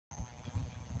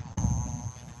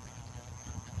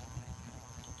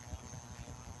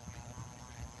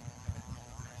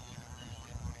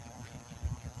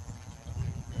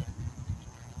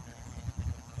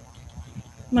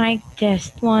Mic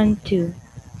test 1, 2.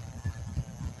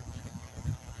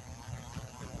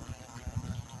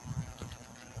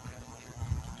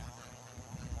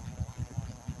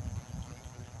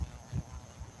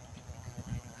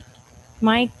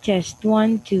 Mic test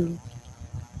 1, 2.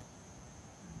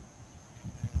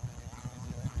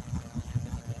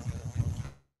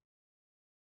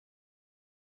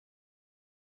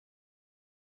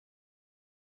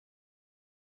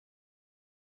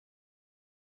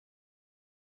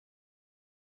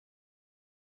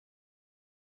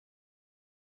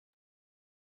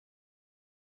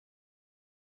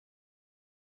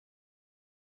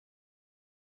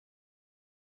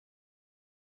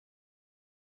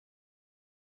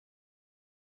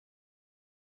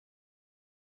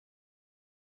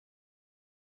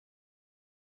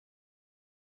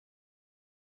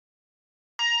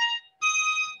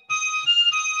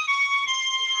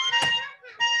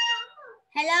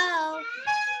 Hello.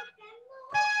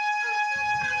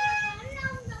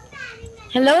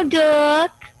 Hello,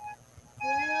 Duke.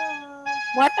 Hello.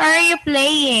 What are you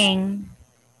playing?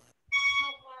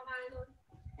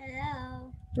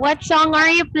 Hello. What song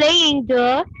are you playing,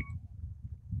 Duke?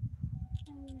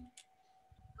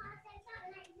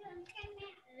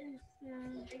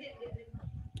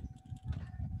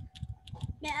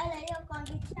 Mẹ ơi lấy cho con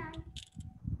cái chai.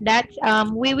 That's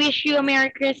We Wish You a Merry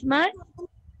Christmas.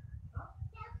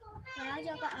 Nói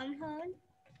cho con ấm hơn.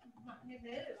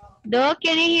 Duke,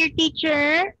 can you hear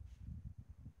teacher?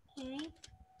 Okay.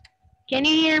 Can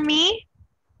you hear me?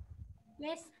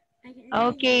 Yes. I can hear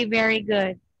Okay, you. very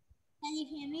good. Can you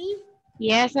hear me?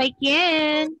 Yes, I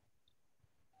can.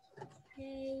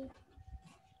 Okay.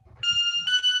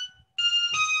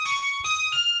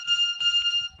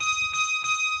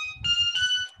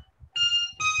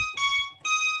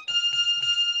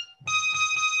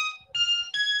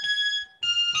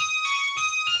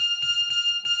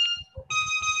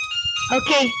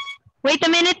 Okay, wait a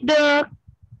minute, Duke.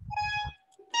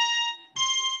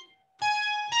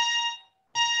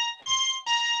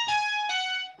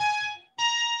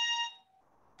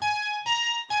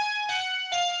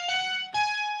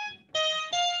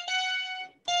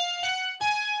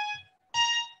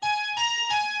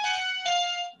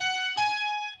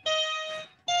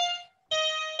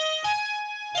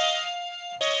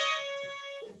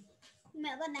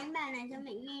 Mẹ con đánh bài này cho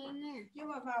mẹ nghe nha. Nhưng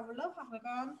mà vào lớp học rồi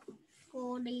con.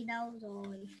 Cô đi đâu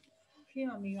rồi? Khi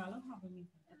mà mình vào lớp học thì mình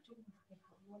phải tập trung vào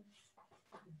học luôn.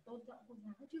 Tôn trọng cô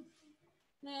giáo chứ.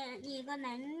 Mẹ nhìn con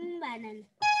đánh bài này.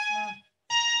 Nào.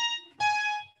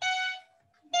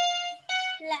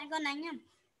 Lại con đánh nhá.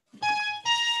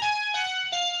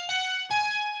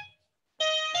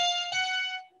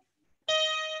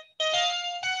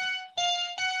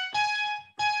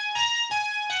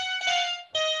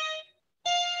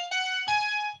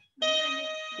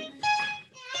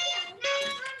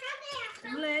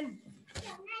 Đứng lên.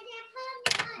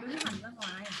 Đứng hẳn ra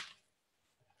ngoài.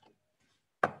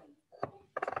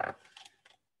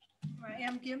 Mà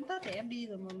em kiếm tất để em đi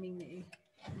rồi mà mình lại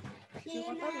chưa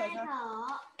có tất là sao?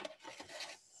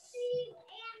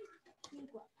 Nhưng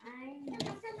của ai?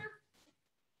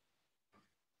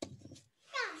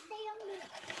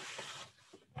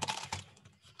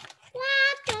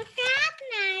 Wow, có cát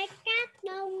này, cát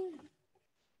bông.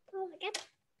 Không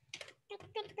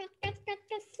phải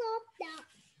cát xốp đâu.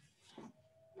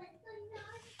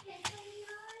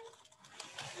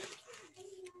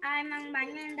 Ai mang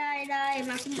bánh lên đây đây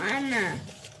mà không ăn à?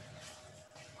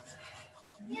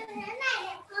 Như thế này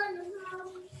đẹp hơn đúng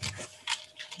không?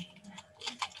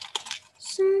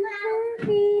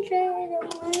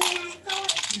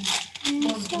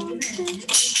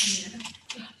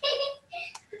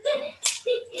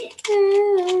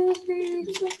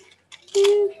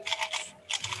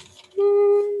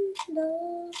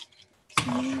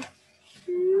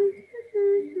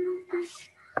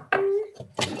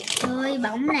 Ơi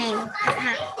bóng này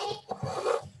thật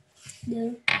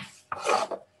được.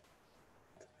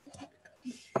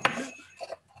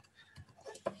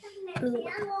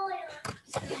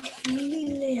 Đi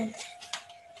liền.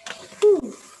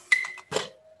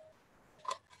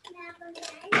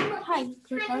 Thành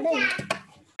rồi có đây.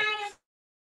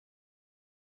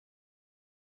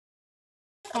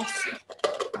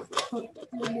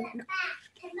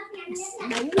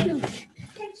 Đánh luôn.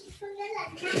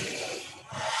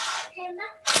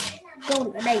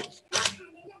 Con ở đây.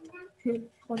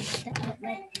 Con sẽ ở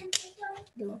đây.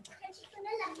 Được.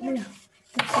 Được.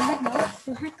 Con bắt đó.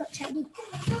 Rồi hai cậu chạy đi.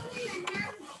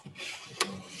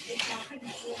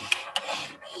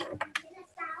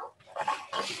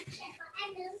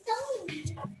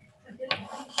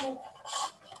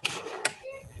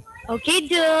 Okay,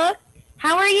 Duke.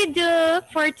 How are you, Duke,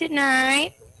 for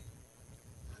tonight?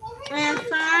 I'm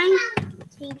fine.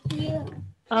 Thank you.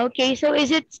 Okay, so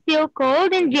is it still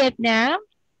cold in Vietnam?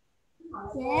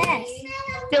 Yes.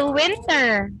 Still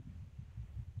winter?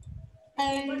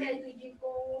 Um,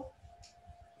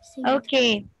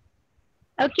 Okay.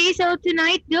 Okay, so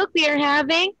tonight, Duke, we are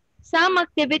having some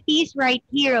activities right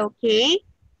here, okay?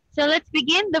 So let's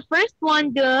begin. The first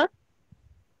one, Duke.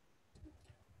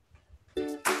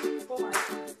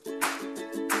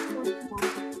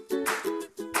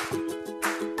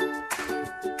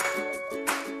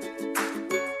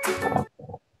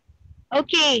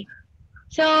 Okay,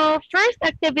 so first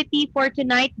activity for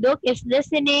tonight, Duke, is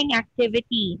listening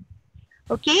activity.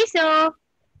 Okay, so,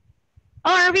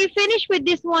 oh, are we finished with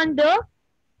this one, Duke?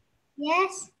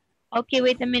 Yes. Okay,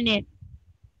 wait a minute.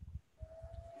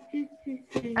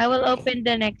 I will open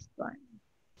the next one.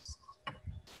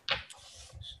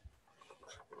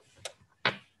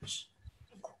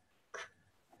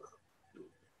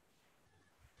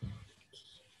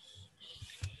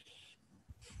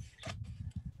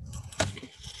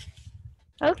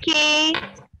 Okay.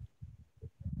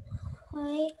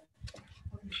 Hi.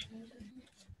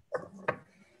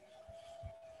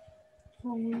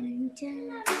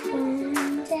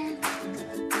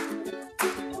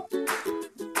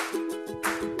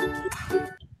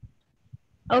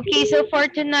 Okay, so for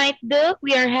tonight, Duke,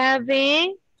 we are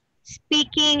having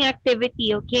speaking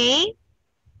activity, okay?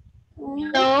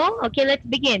 Hello? Okay, let's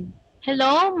begin.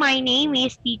 Hello, my name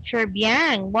is Teacher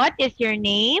Biang. What is your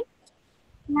name?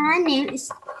 My name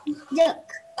is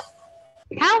Duke.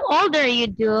 How old are you,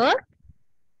 Duke?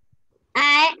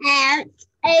 I am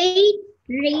 8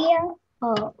 years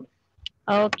old.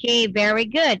 Okay, very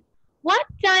good. What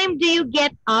time do you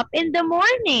get up in the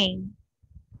morning?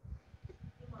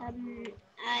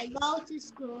 I go to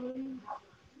school.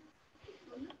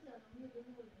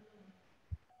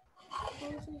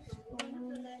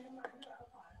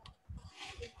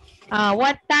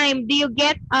 What time do you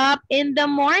get up in the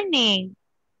morning?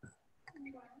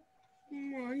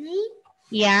 Morning.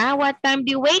 Yeah, what time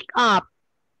do you wake up?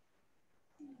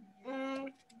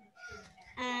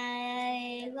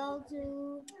 I go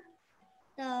to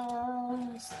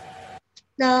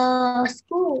the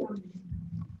school.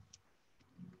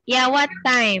 Yeah, what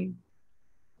time?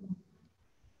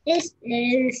 This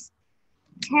is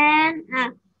 10,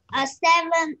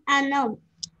 7, no,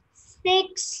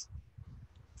 6,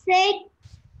 6,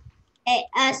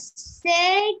 6,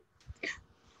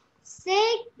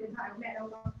 6,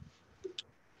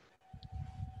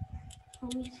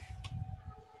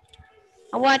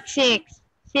 What, 6?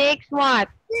 6 what?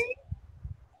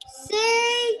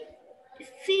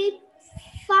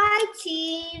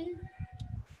 6:15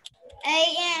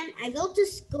 a.m. I go to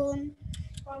school.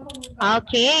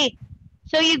 Okay.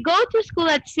 So you go to school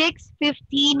at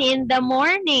 6:15 in the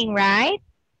morning, right?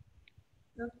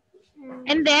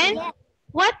 And then, Yeah.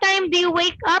 what time do you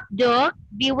wake up, Duke?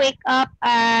 Do you wake up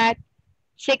at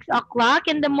 6 o'clock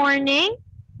in the morning?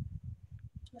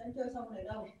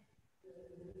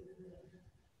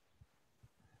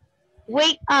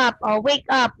 Wake up or wake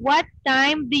up. What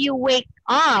time do you wake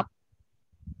up?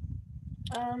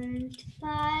 5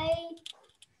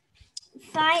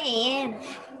 a.m.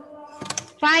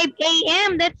 5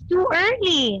 a.m. That's too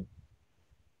early.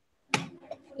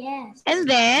 Yes. And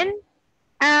then,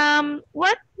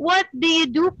 what do you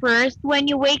do first when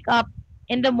you wake up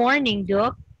in the morning,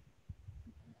 Duke?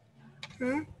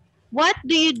 Huh? What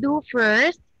do you do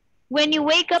first when you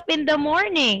wake up in the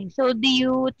morning? So do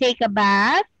you take a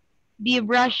bath? Do you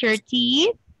brush your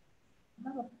teeth?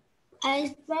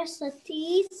 I brush the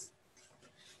teeth.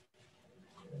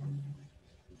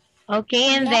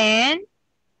 Okay, and Yeah. then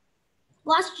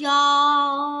Wash your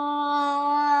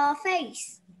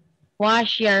face.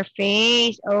 wash your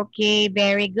face. Okay,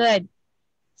 very good.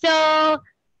 So,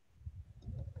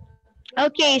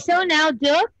 okay, so now,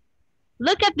 Duke,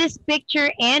 look at this picture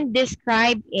and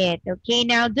describe it. Okay,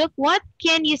 now, Duke, what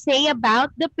can you say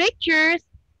about the pictures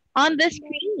on the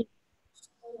screen?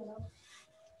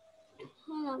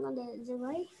 Hay là con để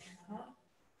dưới?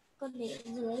 Con để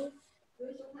dưới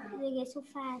cái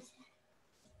sofa.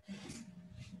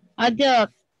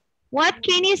 Duke, what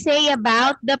can you say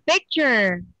about the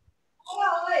picture?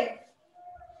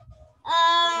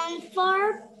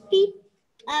 For people,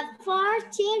 for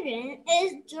children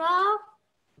is draw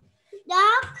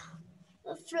dog,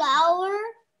 flower,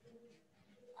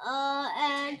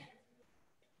 and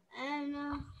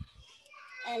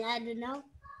I don't know.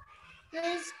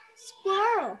 There's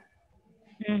squirrel.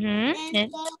 Mm-hmm.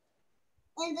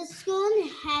 And the school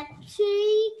had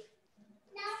three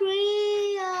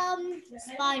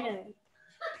spider.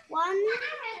 One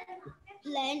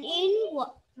land in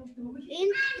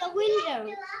the window.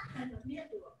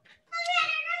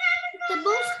 The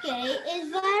bookcase is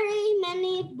very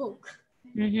many books.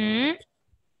 Mm-hmm.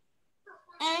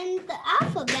 And the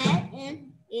alphabet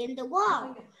in the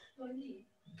wall.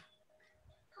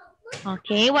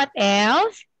 Okay, what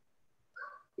else?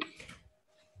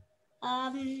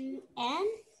 And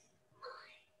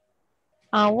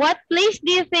What place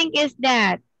do you think is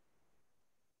that?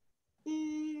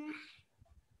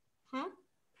 huh?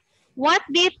 What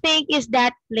do you think is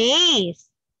that place?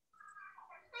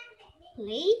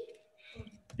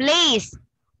 Place.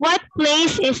 What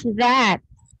place is that?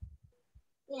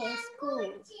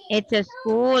 School. It's a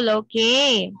school,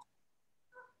 okay.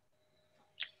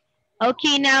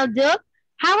 Okay, now, Duke,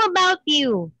 how about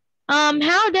you?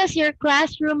 How does your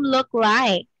classroom look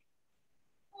like?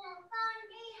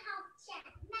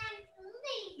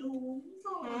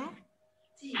 Huh?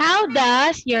 How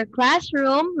does your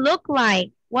classroom look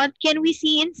like? What can we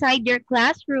see inside your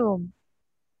classroom?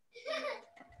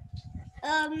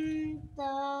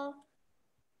 The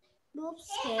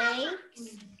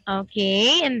bookcase.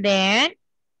 Okay, and then?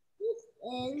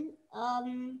 And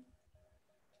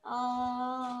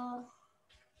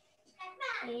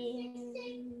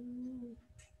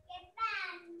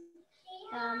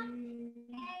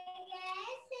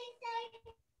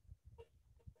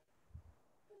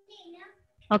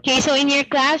Okay, so in your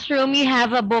classroom, you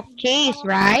have a bookcase,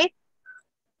 right?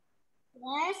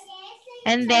 yes.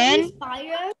 And then?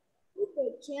 Inspired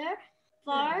picture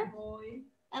for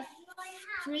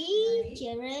three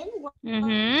children,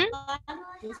 one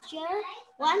teacher,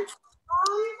 one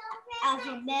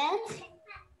alphabet,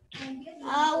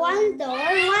 one door,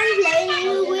 one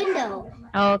playing window.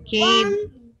 Okay.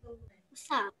 One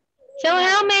sound. So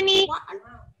how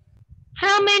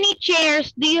many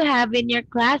chairs do you have in your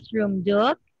classroom,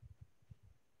 Duke?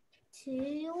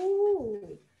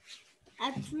 2,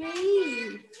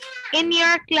 3. In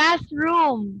your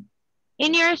classroom,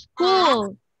 in your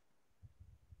school.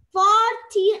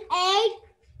 48.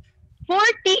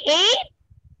 48?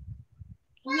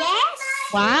 Yes.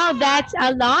 Wow, that's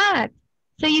a lot.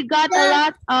 So you got a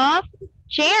lot of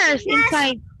chairs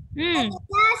inside. Yes,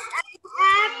 I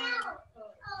have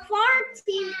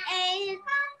 48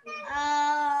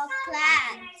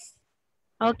 class.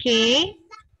 Okay.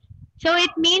 So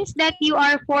it means that you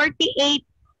are 48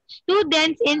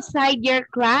 students inside your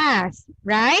class,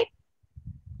 right?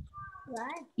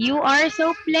 Right. You are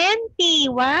so plenty.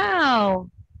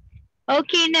 Wow.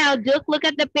 Okay, now, Duke, look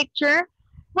at the picture.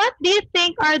 What do you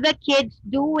think are the kids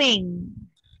doing?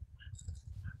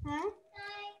 Huh?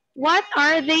 What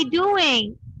are they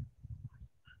doing?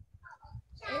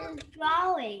 It's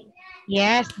drawing.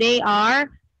 Yes, they are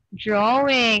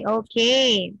drawing.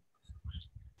 Okay.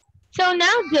 So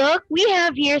now, Duke, we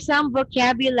have here some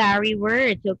vocabulary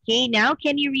words. Okay, now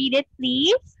can you read it,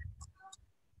 please?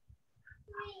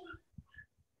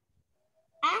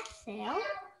 Axel.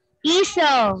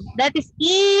 Easel. That is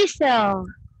easel.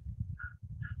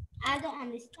 I don't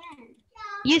understand.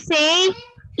 You say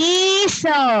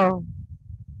easel.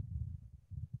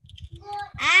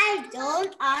 I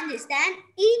don't understand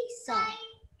easel.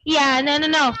 Yeah,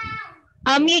 no.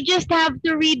 You just have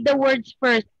to read the words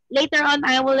first. Later on,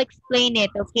 I will explain it,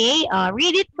 okay?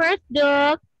 Read it first,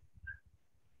 Duke.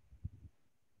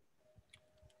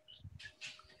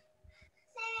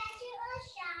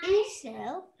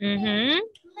 Easel.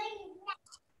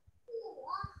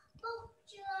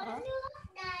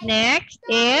 Next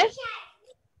is?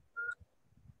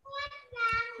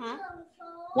 Huh?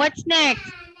 What's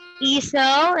next?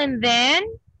 Easel, and then?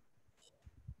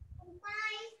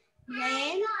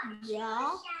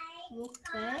 Draw,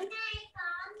 bookcase,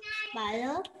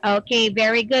 bottle. Okay,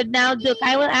 very good. Now, Duke,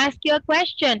 I will ask you a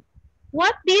question.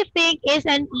 What do you think is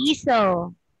an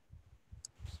easel?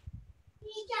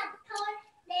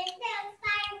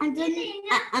 I don't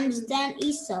understand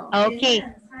easel. Okay,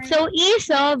 so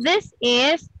easel, this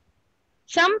is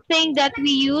something that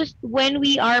we use when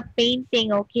we are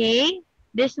painting, okay?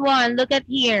 This one, look at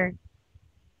here.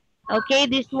 Okay,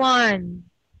 this one.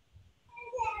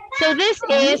 So this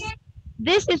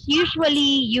is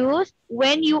usually used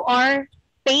when you are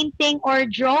painting or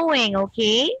drawing,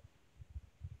 okay?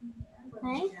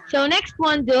 Okay. So next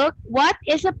one, Duke, what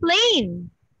is a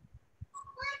plane?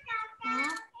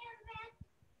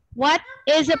 What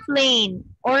is a plane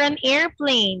or an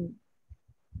airplane?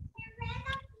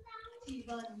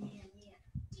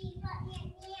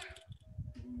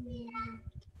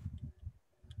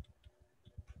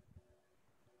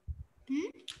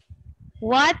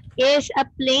 What is a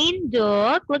plane,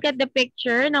 Duke? Look at the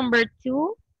picture, number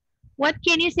 2. What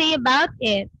can you say about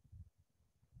it?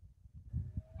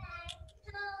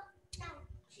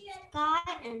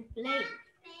 sky and plane.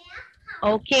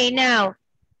 Okay, now,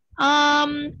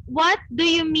 what do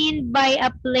you mean by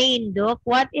a plane, Duke?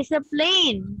 What is a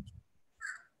plane?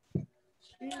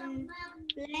 Plane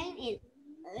is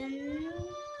in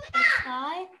the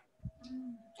sky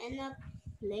and a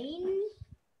plane.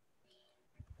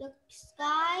 The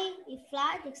sky, you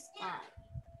fly the sky.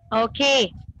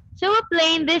 Okay, so a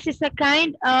plane, this is a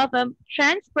kind of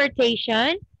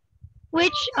transportation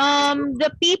which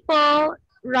the people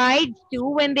ride to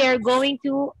when they are going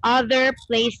to other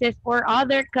places or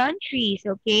other countries,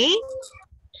 okay?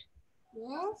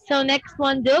 Yes. So next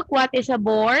one, Duke, what is a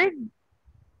board?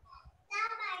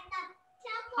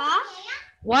 Huh?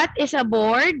 What is a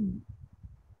board?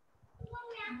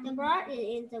 The board is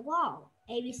in the wall.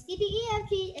 A B C D E F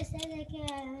G S H I K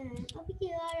L M N O P Q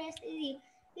R S T U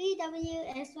V W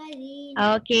X Y Z.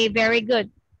 Okay, very good.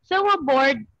 So a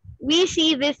board, we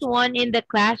see this one in the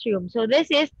classroom. So this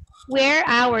is where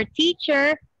our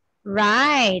teacher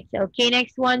writes. Okay,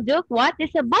 next one, Duke, what is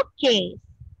a bookcase?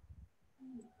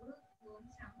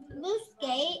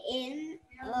 Bookcase in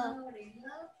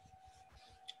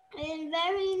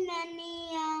very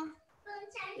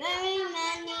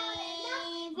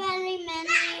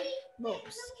many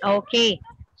books. Okay,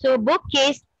 so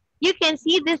bookcase, you can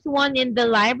see this one in the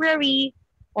library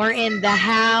or in the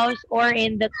house or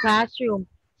in the classroom.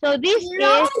 So this is,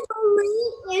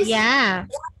 Library is yeah,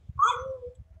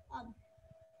 um,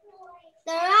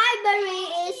 the library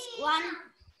is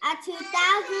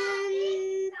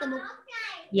 2,000 the book.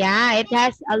 yeah, it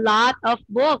has a lot of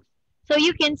books. So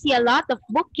you can see a lot of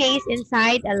bookcase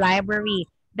inside a library.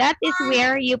 That is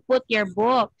where you put your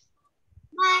books.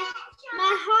 My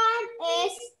hand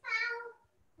is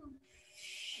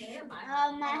my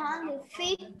hand is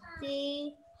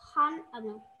 50 hand.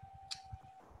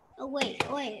 Oh, wait.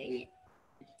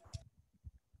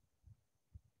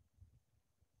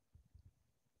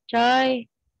 Choy,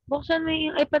 buksan mo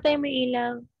yung, ay patay mo yung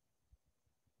ilaw.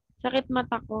 Sakit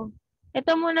mata ko.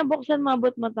 Ito muna buksan,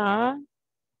 mabot mata.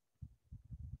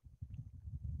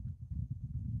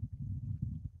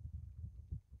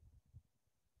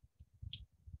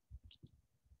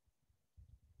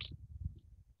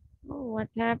 Oh, what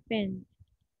happened?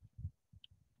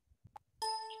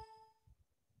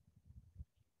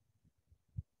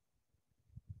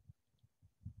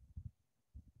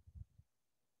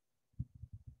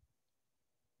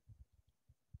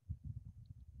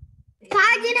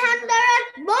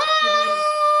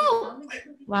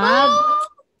 Wow,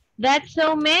 that's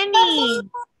so many.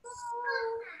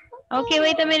 Okay,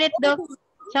 wait a minute, Doc.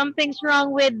 Something's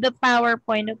wrong with the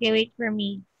PowerPoint. Okay, wait for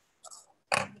me.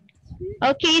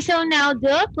 Okay, so now,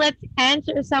 Doc, let's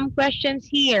answer some questions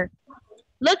here.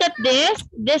 Look at this.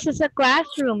 This is a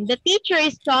classroom. The teacher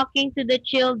is talking to the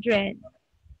children.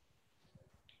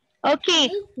 Okay,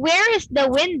 where is the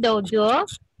window, Doc?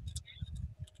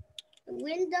 The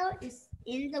window is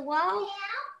in the wall.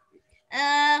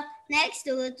 Next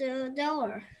to the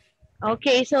door.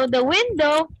 Okay, so the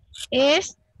window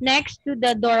is next to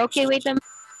the door. Okay, wait a minute.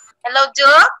 Hello,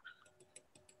 Doc?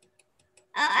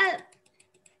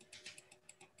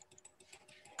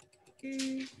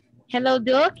 Hello,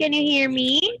 Doc. Can you hear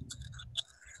me?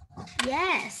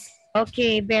 Yes.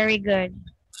 Okay, very good.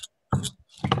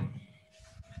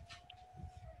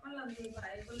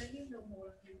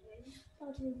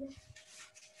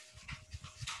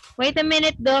 Wait a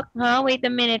minute, Doc. Huh? Wait a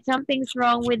minute. Something's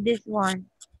wrong with this one.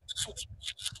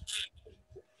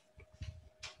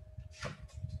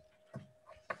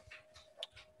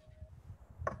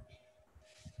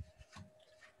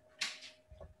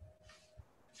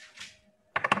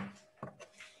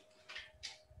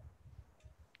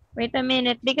 Wait a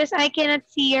minute, because I cannot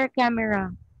see your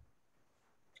camera.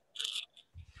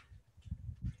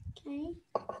 Okay.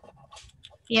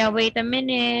 Yeah, wait a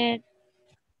minute.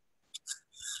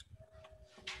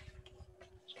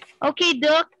 Okay,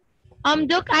 Doc.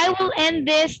 Doc, I will end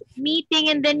this meeting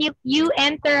and then you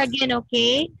enter again,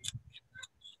 okay?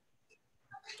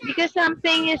 Because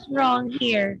something is wrong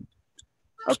here.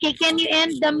 Okay, can you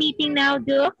end the meeting now,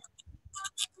 Doc?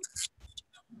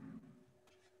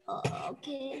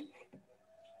 Okay.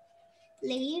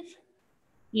 Leave.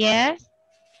 Yes.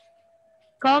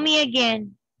 Call me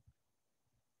again.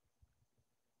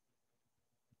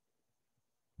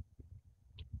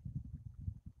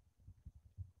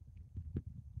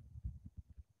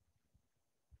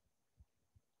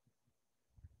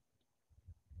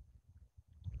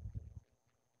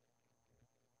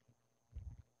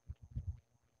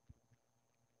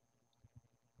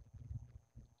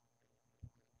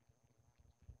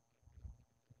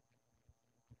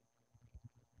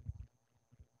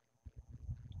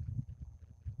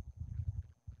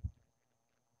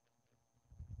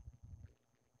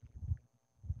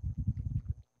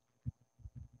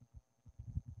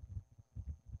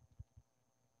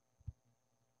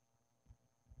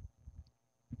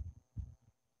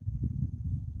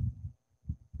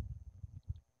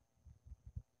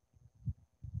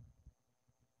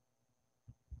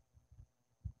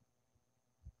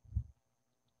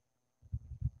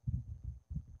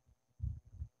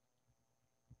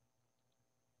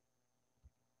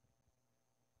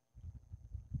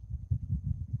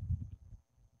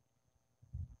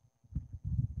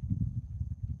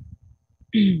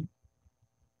 Okay,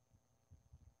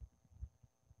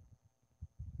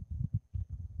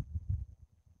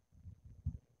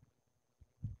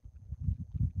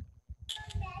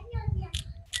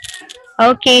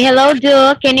 hello,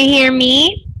 Duke. Can you hear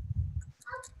me?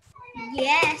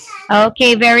 Yes.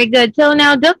 Okay, very good. So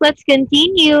now, Duke, let's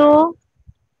continue.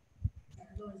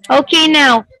 Okay,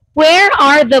 now, where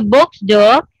are the books,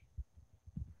 Duke?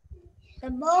 The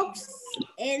books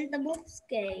in the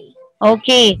bookcase.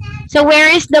 Okay, so where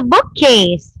is the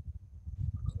bookcase?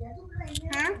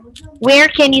 Huh? Where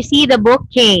can you see the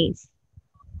bookcase?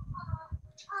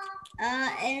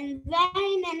 And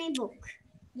very many books.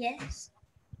 Yes.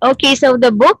 Okay, so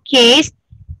the bookcase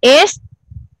is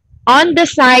on the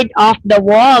side of the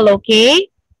wall, okay?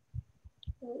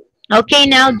 Okay,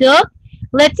 now, Duke,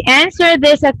 let's answer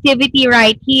this activity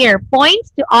right here.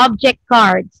 Points to object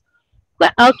cards.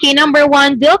 Okay, number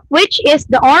one, Duke, which is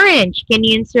the orange? Can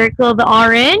you encircle the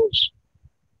orange?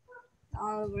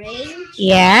 Orange.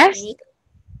 Yes. Wait.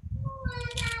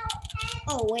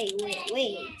 Oh, wait.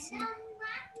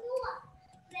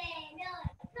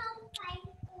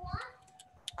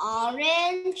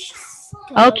 Orange.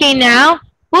 Okay, now,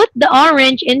 put the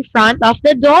orange in front of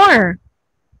the door.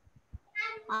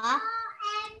 Huh?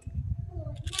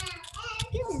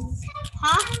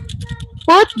 Huh?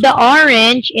 Put the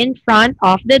orange in front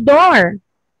of the door.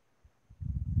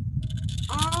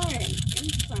 Orange in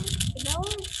front of the door.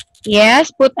 Yes,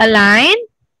 put a line.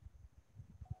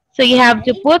 So you have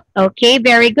to Okay. put, okay,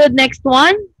 very good. Next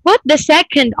one, put the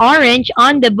second orange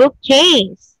on the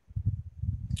bookcase.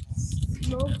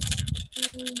 Books.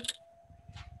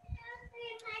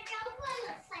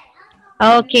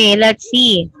 Okay, let's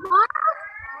see.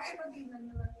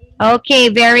 Okay,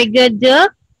 very good,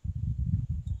 Duke.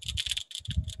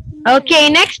 Okay,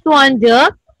 next one,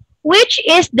 Duke. Which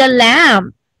is the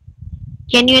lamp?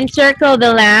 Can you encircle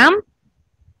the lamp?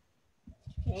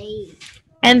 Okay.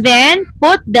 And then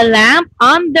put the lamp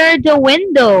under the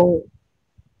window.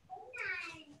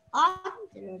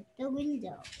 Under the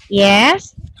window.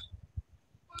 Yes.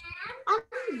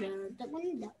 Under the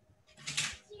window.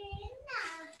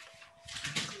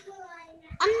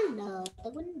 Under the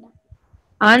window.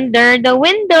 Under the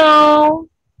window.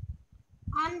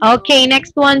 Under. Okay,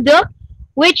 next one, Duke.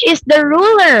 Which is the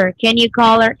ruler? Can you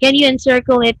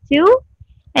encircle it too?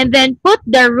 And then put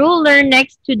the ruler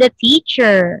next to the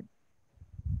teacher.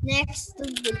 Next to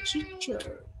the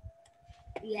teacher.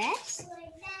 Yes.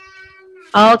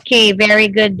 Okay, very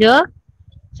good, Duke.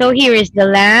 So here is the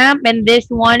lamp and this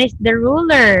one is the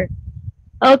ruler.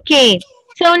 Okay,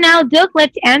 so now, Duke,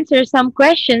 let's answer some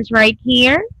questions right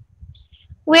here.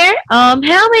 How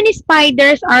many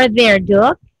spiders are there,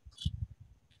 Duke?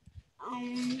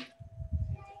 Um.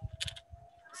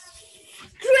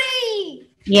 3.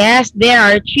 Yes, there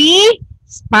are 3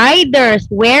 spiders.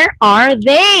 Where are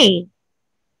they?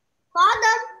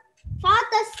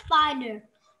 Father spider.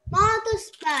 Mother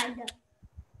spider.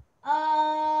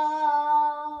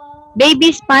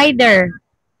 Baby spider.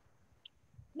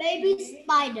 Baby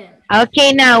spider.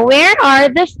 Okay, now, where are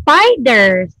the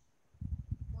spiders?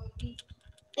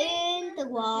 In the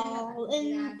wall.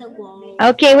 In the wall.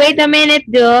 Okay, wait a minute,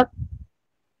 Duke.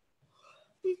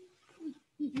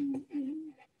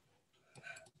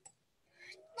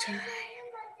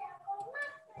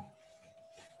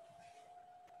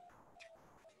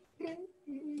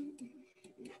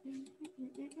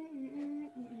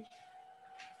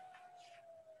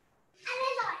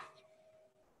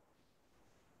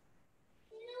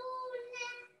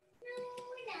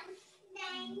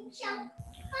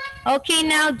 Okay,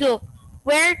 now, Duke.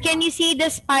 Where can you see the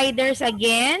spiders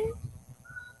again?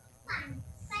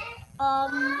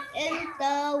 In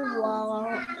the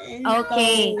wall. In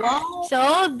Okay, the wall.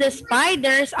 so the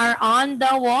spiders are on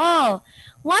the wall.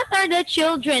 What are the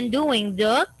children doing,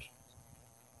 Duke?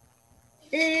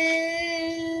 Is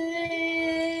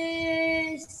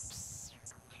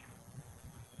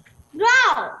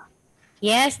draw.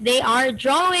 Yes, they are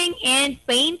drawing and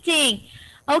painting.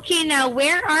 Okay, now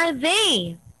where are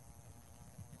they?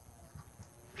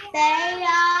 They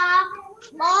are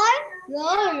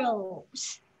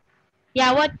girls.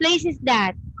 Yeah, what place is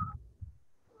that?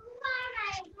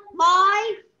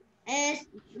 Boy is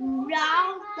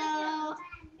round the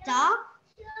top.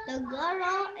 The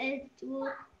girl is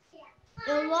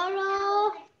the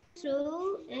girl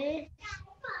two is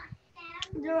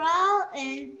draw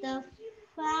in the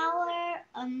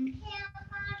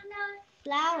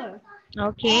flower.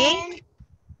 Okay. And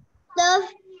the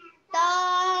the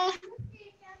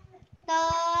the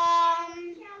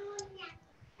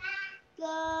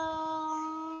the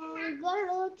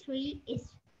girl tree is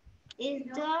is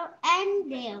the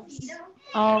animals.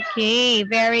 Okay,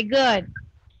 very good.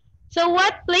 So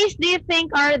what place do you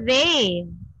think are they?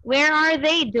 Where are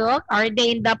they, Duke? Are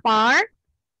they in the park?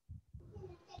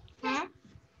 Huh?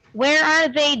 Where are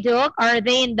they, Duke? Are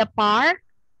they in the park?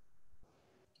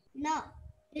 No,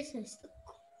 this is the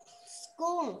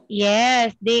school.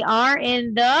 Yes, they are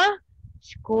in the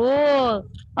school.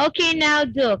 Okay, now,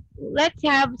 Duke, let's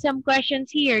have some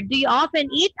questions here. Do you often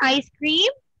eat ice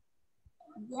cream?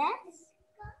 Yes.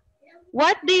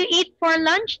 What do you eat for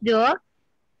lunch, Duke?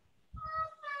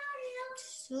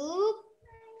 Soup,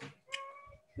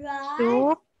 rice,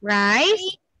 Soup,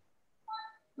 rice.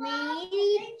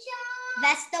 meat,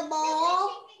 vegetable,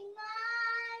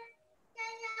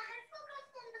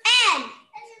 and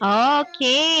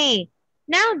Okay.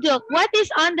 Now, Duke, what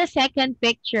is on the second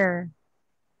picture?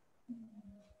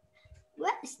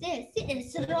 what is this? It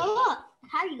is a robot.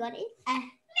 How you got it? I have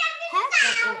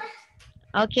got it.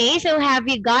 Okay, so have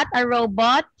you got a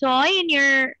robot toy in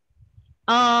your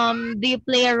do you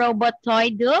play a robot toy,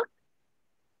 Duke?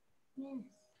 Yes.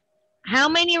 How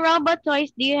many robot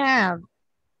toys do you have?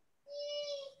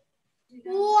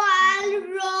 One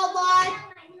robot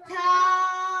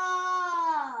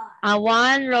toy.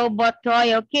 One robot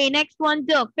toy. Okay, next one,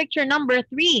 Duke. Picture number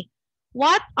 3.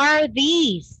 What are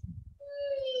these?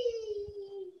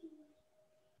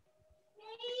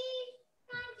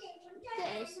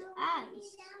 This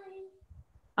eyes.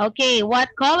 Okay, what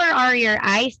color are your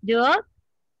eyes, Duke?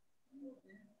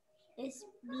 It's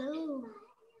blue.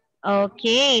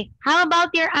 Okay, how about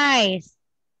your eyes?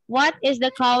 What is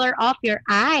the color of your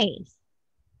eyes?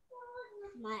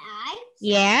 My eyes.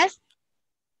 Yes?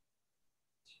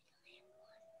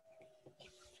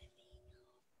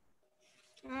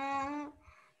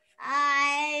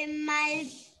 My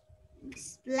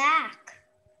black.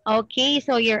 Okay,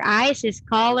 so your eyes is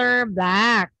color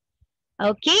black.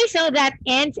 Okay, so that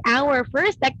ends our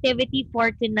first activity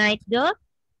for tonight, Duke.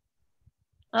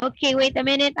 Okay, wait a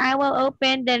minute. I will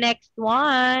open the next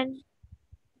one.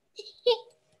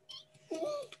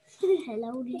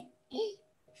 Hello.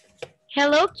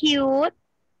 Hello, cute.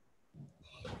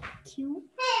 Cute.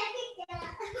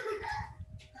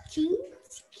 Cute.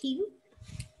 Cute.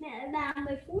 Mẹ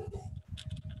 30 phút.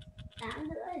 8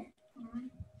 rưỡi.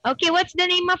 Okay, what's the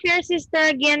name of your sister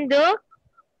again, Duke?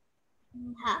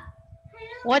 Hả?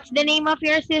 What's the name of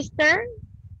your sister?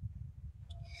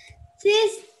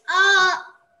 This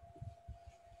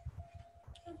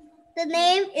the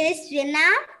name is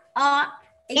Vietnam or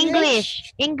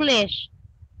English? English.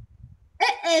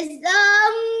 It is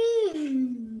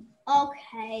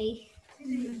okay.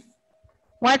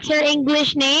 What's her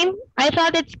English name? I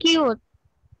thought it's cute.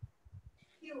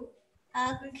 Cute.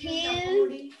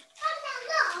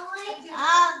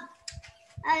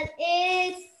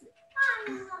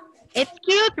 It's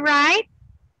cute, right?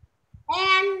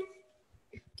 And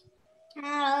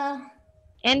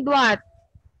And what?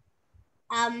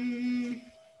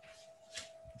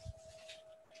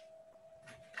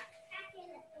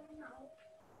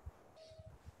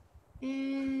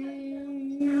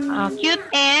 Cute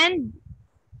and?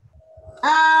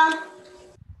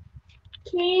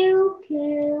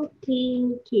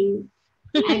 Cute.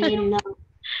 I didn't know.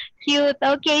 Cute.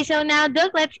 Okay, so now,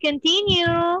 Duke, let's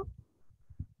continue.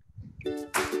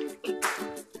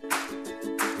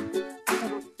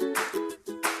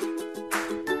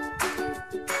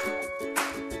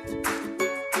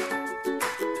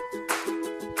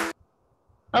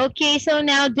 Okay, so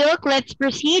now, Duke, let's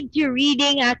proceed to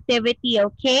reading activity,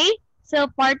 okay? So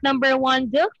part number 1,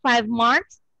 Duke, 5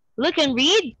 marks. Look and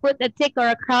read. Put a tick or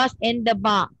a cross in the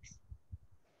box.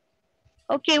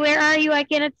 Okay, where are you? I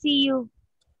cannot see you.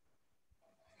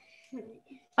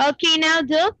 Okay, now,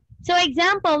 Duke. So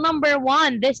example number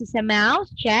 1, this is a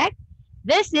mouse, check.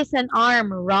 This is an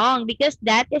arm, wrong, because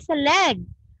that is a leg.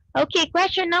 Okay,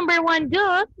 question number 1,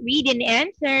 Duke. Read and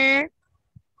answer.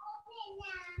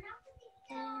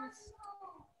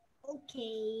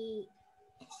 Okay.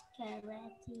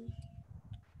 Karate.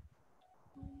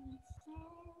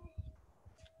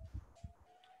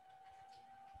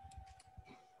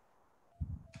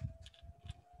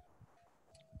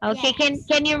 Okay, Yes.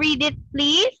 can you read it,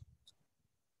 please?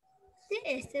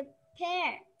 This is a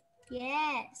pear.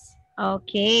 Yes.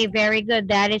 Okay, very good.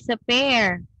 That is a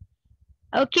pear.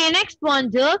 Okay, next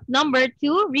one, Duke. Number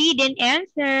 2, read and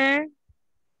answer.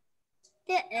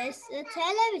 This is a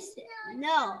television.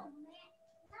 No.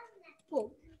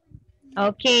 Book.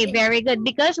 Okay, very good.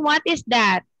 Because what is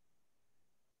that?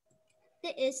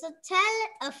 This is a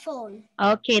telephone.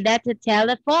 Okay, that's a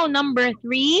telephone. Number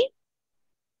 3.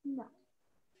 No.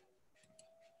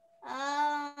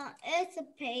 It's a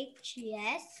page.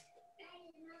 Yes.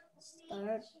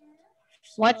 Skirt.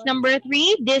 What's number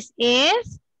 3? This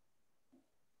is?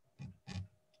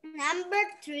 Number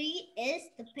 3 is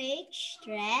the page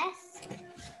dress.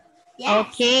 Yes.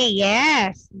 Okay,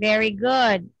 yes. Very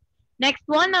good. Next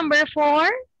one, number 4.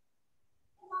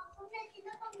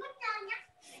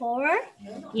 4.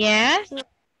 Yes.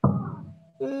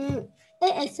 It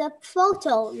is a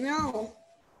photo. No.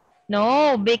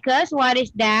 No, because what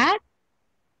is that?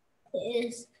 It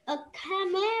is a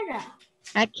camera.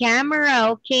 A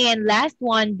camera. Okay, and last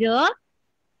one, Duh.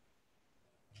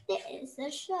 It is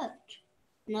a shirt.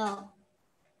 No.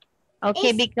 Okay,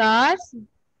 It's because?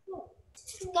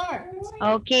 skirt.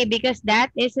 Okay, because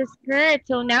that is a skirt.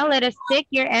 So now let us pick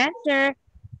your answer.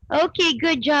 Okay,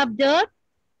 good job, Duh.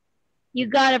 You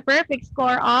got a perfect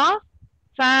score of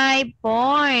 5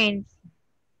 points.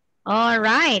 All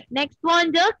right, next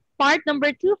one, Duh. Part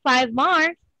number 2, 5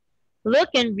 marks. Look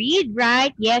and read,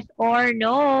 right? Yes or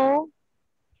no?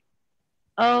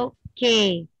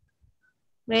 Okay.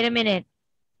 Wait a minute.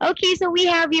 Okay, so we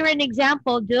have here an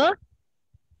example, Duh.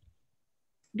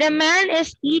 The man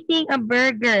is eating a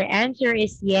burger. Answer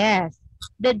is yes.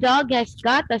 The dog has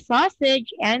got a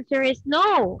sausage. Answer is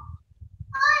no.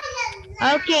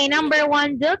 Okay, number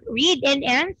 1, Duh. Read and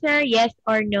answer yes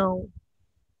or no.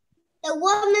 The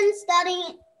woman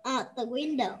standing at the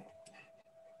window.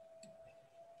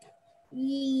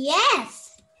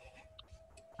 Yes.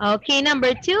 Okay,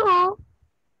 number 2.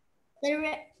 The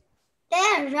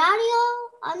radio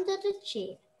under the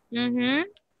chair. Mm-hmm.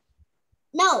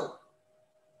 No.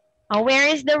 Oh, where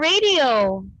is the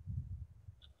radio?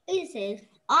 It is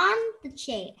on the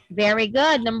chair. Very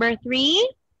good. Number 3.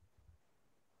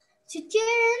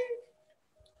 Children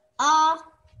are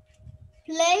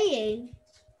playing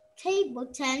table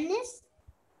tennis.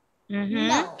 Mm-hmm.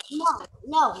 No.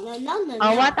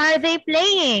 Oh, what are they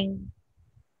playing?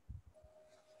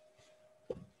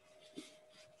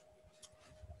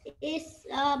 It's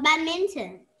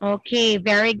badminton. Okay,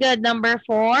 very good. Number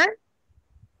 4.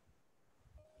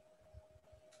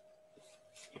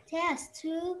 There's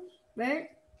 2 birds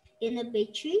in a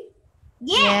big tree.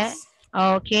 Yes.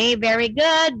 Yeah. Okay, very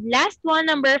good. Last one,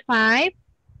 number 5.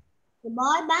 The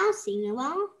boy bouncing a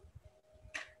ball.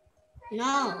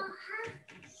 No.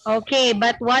 Okay,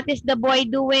 but what is the boy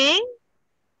doing?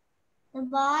 The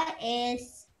boy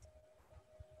is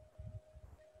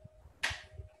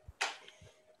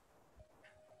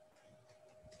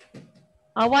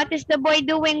What is the boy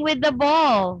doing with the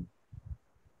ball?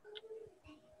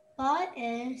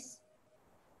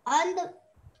 on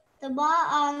the ball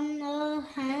on the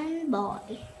handball.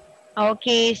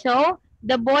 Okay, so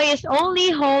the boy is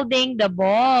only holding the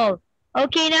ball.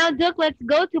 Okay, now Duke, let's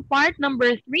go to part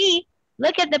number 3.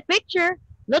 Look at the picture,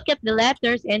 look at the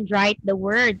letters, and write the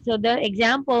word. So the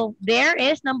example there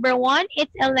is number 1,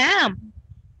 it's a lamp.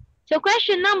 So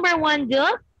question number 1,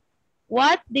 Duke,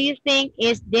 what do you think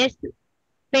is this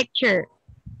picture?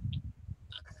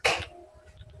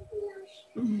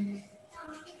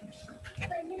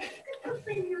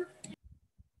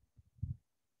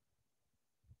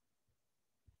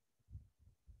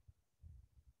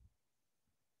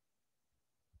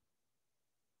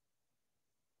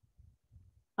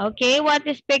 Okay, what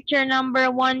is picture number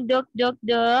 1, Duke, Duke,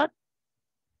 Duke?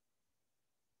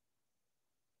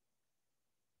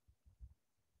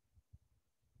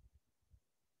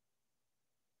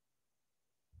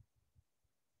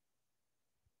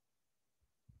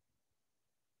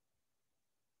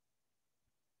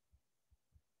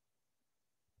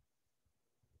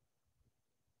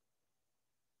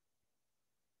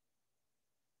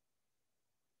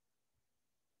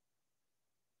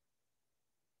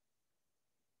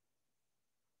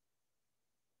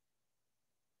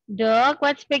 Duke,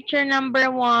 what's picture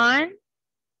number 1?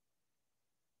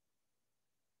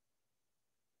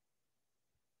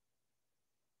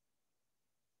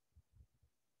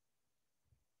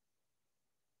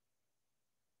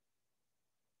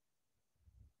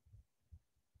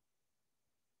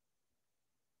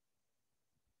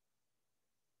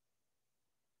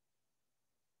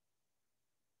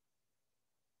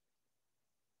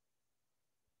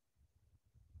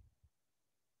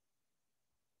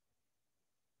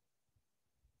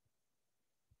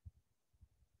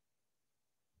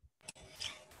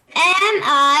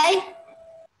 M-I-R-R-O-R.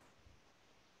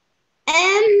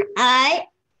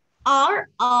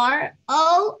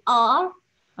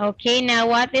 Okay, now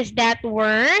what is that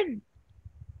word?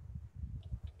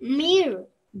 Mirror.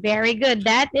 Very good.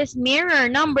 That is mirror.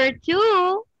 Number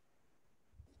 2.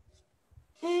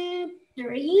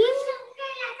 Dream.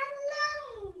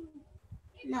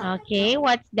 No. Okay,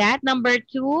 what's that? Number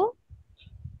 2.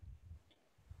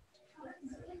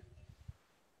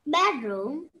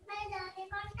 Bedroom.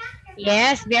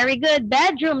 Yes, very good.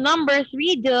 Bedroom number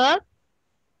 3, Duke.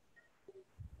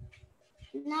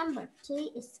 Number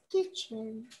 3 is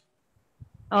kitchen.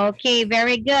 Okay,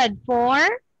 very good. 4.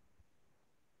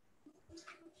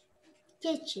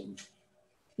 Kitchen.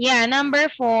 Yeah, number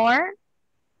 4.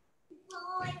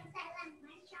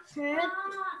 Third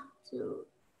to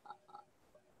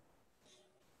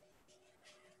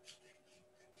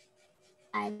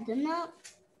I don't know.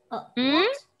 Hmm?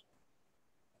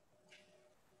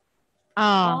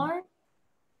 What?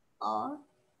 Oh, Or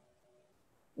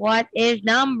what is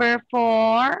number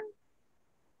 4?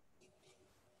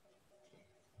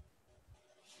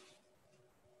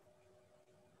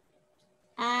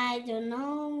 I don't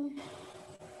know.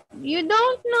 You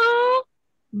don't know,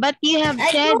 but you have I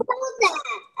said, don't know that.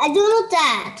 I don't know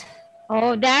that.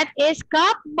 oh, that is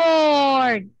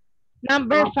cupboard.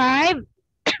 Number 5.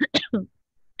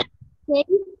 Okay.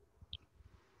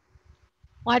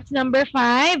 What's number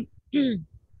 5?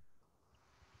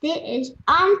 This is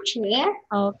armchair.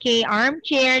 Okay,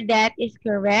 armchair. That is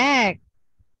correct.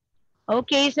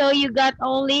 Okay, so you got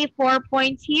only 4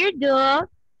 points here, Duke.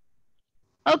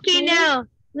 Okay, now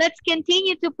let's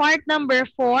continue to part number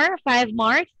 4, 5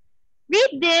 marks.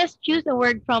 Read this, choose a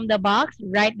word from the box,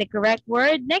 write the correct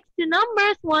word. Next to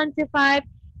numbers 1 to 5,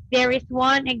 there is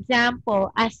one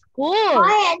example, a school.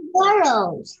 Boys and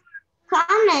girls,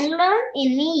 come and learn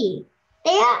in me.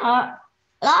 There are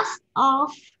lots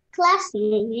of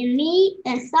classrooms in me,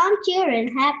 and some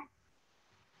children have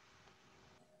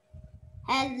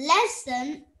a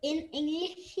lesson in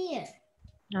English here.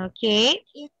 Okay.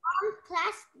 In one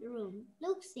classroom,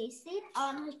 Lucy sits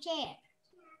on her chair,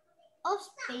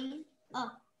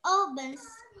 opens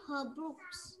her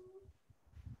books,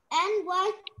 and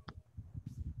what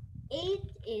it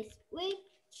is with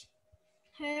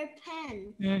her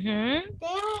pen. There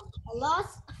are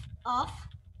lots of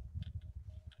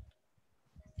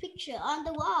pictures on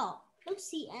the wall.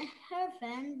 Lucy and her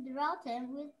friend draw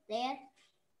them with their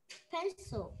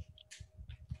pencil.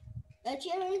 The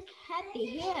children happy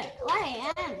here.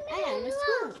 I am at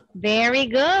school. Very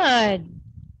good.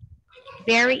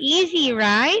 Very easy,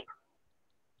 right?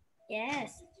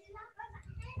 Yes.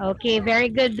 Okay, very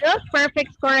good. Look,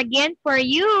 perfect score again for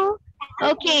you.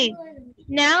 Okay,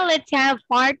 now let's have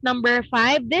part number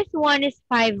 5. This one is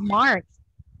 5 marks.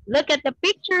 Look at the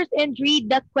pictures and read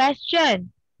the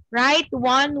question. Write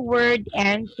one word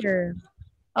answer.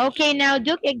 Okay, now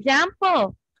Duke,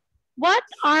 example. What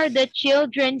are the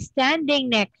children standing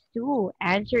next to?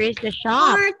 Answer is the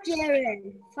shop. Four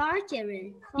children. Four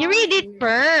children. You read it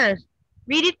first.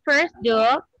 Read it first,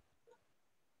 Duke.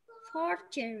 Four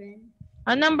children.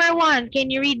 On number 1, can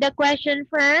you read the question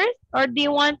first? Or do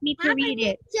you want me to read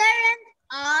it? Children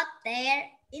are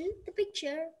there in the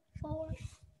picture? 4.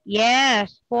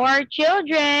 Yes, 4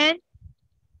 children.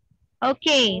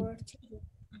 Okay. 4 children.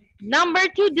 Number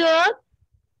 2, Duke.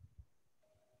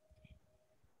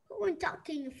 Who is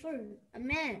talking first? A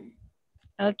man.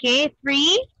 Okay,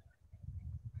 3.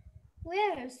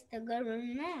 Where's the girl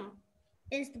now?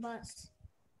 It's the bus.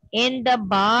 In the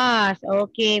bus.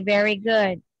 Okay, very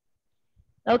good.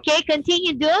 Okay,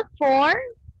 continue, Duke. 4.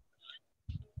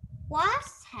 What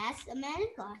has a man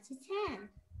got his hand?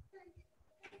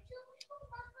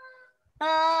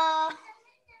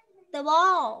 The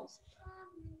balls.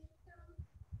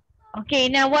 Okay,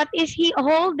 now what is he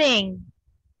holding?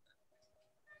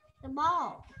 The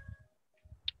ball.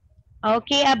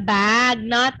 Okay, a bag,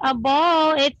 not a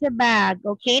ball. It's a bag.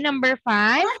 Okay, number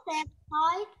 5. What's that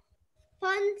toy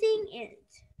pointing it?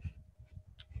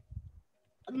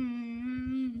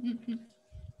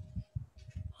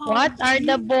 What are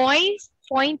the boys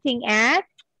pointing at?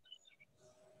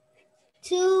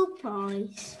 2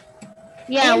 points.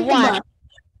 Yeah, In what?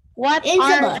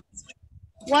 The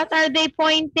What are they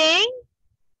pointing?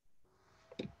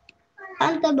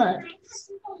 On the bus.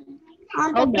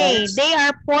 Okay, they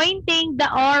are pointing the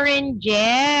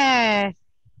oranges.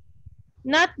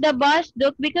 Not the bus,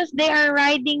 Duke, because they are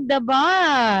riding the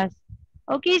bus.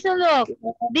 Okay, so look,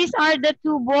 these are the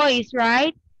 2 boys,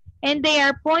 right? And they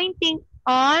are pointing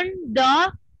on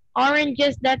the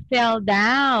oranges that fell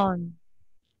down.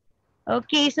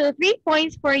 Okay, so 3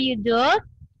 points for you, Duke.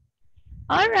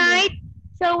 All right.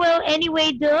 So, well,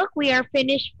 anyway, Duke, we are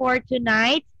finished for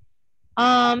tonight's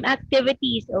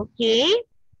activities, okay?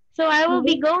 So, I will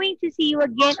be going to see you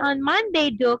again on Monday,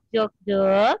 Duke. Yes.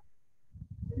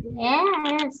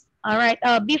 All right.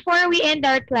 Before we end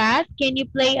our class, can you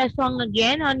play a song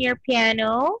again on your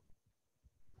piano?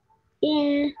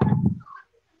 Yeah.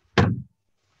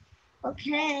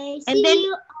 Okay. And See then,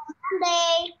 you on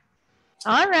Monday.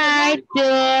 all right,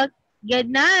 Duke. Good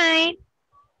night.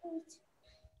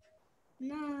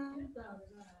 Na.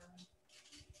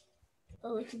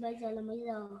 Thì bây giờ là mấy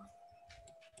giờ?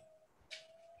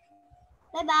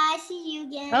 Bye bye, see you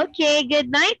again. Okay, good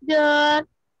night, Duke.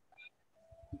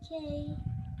 Okay.